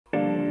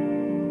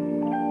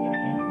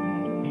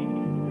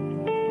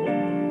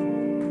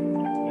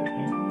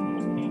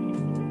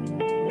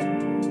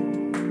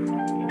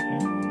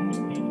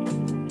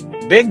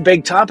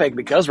big topic,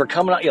 because we're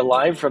coming at you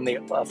live from the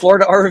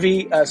Florida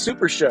RV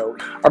Super Show.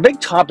 Our big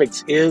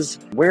topics is,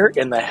 where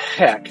in the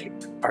heck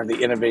are the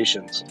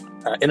innovations?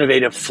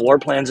 Innovative floor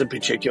plans in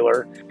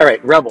particular. All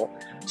right, Rebel.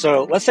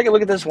 So let's take a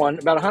look at this one.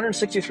 About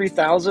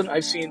 163,000.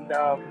 I've seen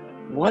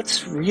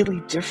what's really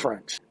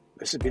different.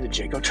 This would be the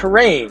Jayco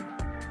Terrain.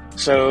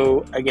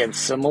 So again,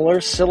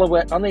 similar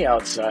silhouette on the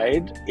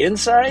outside.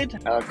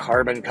 Inside,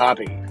 carbon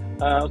copy.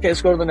 Okay,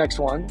 let's go to the next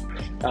one.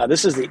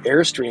 This is the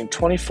Airstream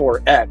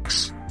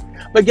 24X.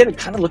 But again,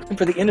 kind of looking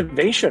for the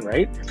innovation,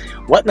 right?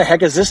 What in the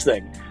heck is this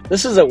thing?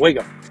 This is a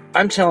Wingamm.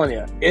 I'm telling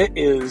you, it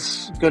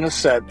is going to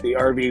set the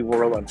RV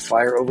world on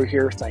fire over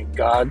here. Thank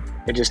God.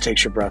 It just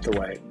takes your breath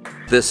away.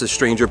 This is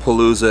Stranger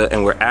Palooza,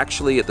 and we're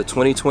actually at the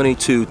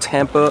 2022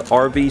 Tampa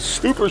RV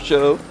Super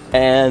Show.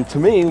 And to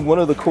me, one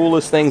of the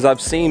coolest things I've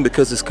seen,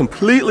 because it's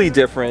completely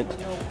different,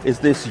 is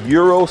this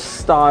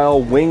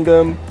Euro-style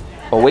Wingamm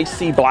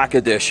Oasis Black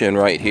Edition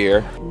right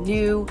here.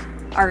 New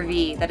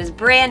RV that is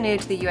brand new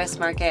to the US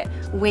market,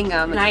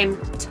 Wingamm, and I am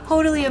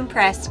totally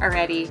impressed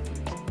already.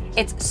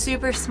 It's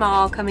super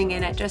small, coming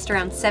in at just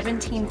around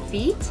 17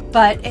 feet,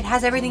 but it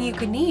has everything you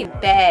could need.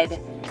 Bed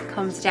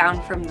comes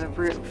down from the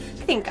roof.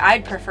 I think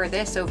I'd prefer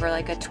this over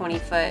like a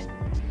 20-foot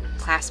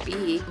Class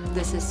B.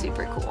 This is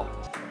super cool.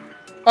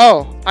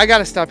 Oh, I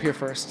gotta stop here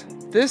first.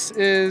 This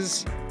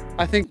is,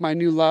 I think, my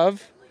new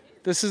love.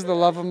 This is the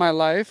love of my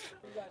life.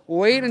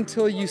 Wait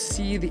until you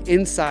see the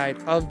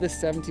inside of this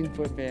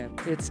 17-foot van.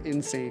 It's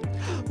insane.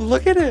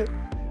 Look at it.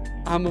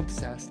 I'm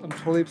obsessed. I'm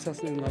totally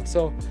obsessed and in love.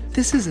 So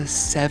this is a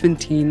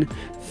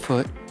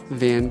 17-foot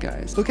van,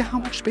 guys. Look at how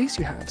much space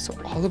you have. So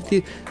all of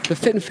the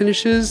fit and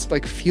finishes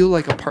like feel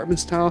like apartment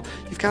style.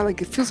 You've got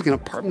like, it feels like an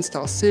apartment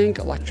style sink,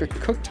 electric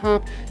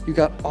cooktop. You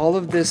got all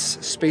of this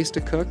space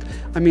to cook.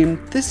 I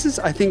mean, this is,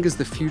 I think, is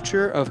the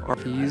future of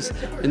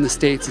RVs in the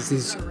States, is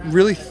these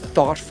really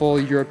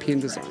thoughtful European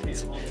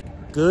designs.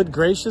 Good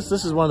gracious,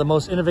 this is one of the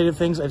most innovative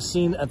things I've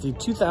seen at the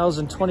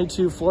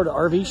 2022 Florida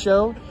RV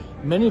Show.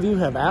 Many of you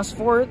have asked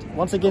for it.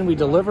 Once again, we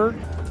deliver.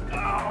 Oh,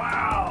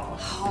 wow.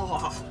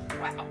 Oh,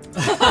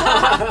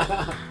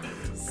 wow.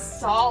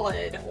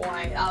 Solid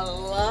white. I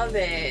love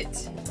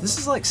it. This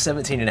is like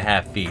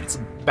 17.5 feet. It's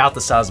about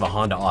the size of a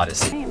Honda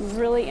Odyssey. I am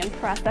really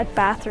impressed. That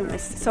bathroom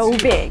is so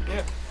big.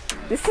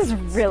 This is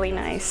really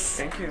nice.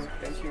 Thank you.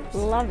 Thank you.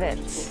 Love it.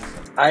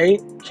 I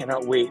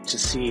cannot wait to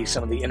see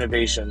some of the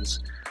innovations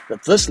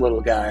that this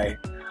little guy,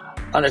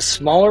 on a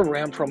smaller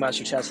Ram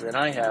ProMaster chassis than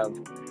I have,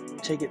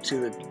 take it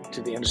to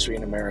the industry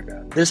in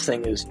America. This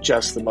thing is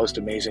just the most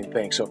amazing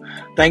thing. So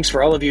thanks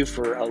for all of you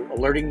for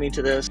alerting me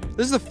to this.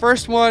 This is the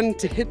first one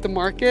to hit the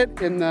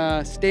market in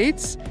the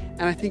States,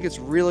 and I think it's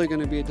really going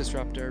to be a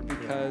disruptor,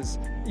 because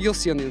you'll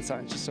see on the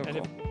inside. It's just so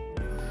cool.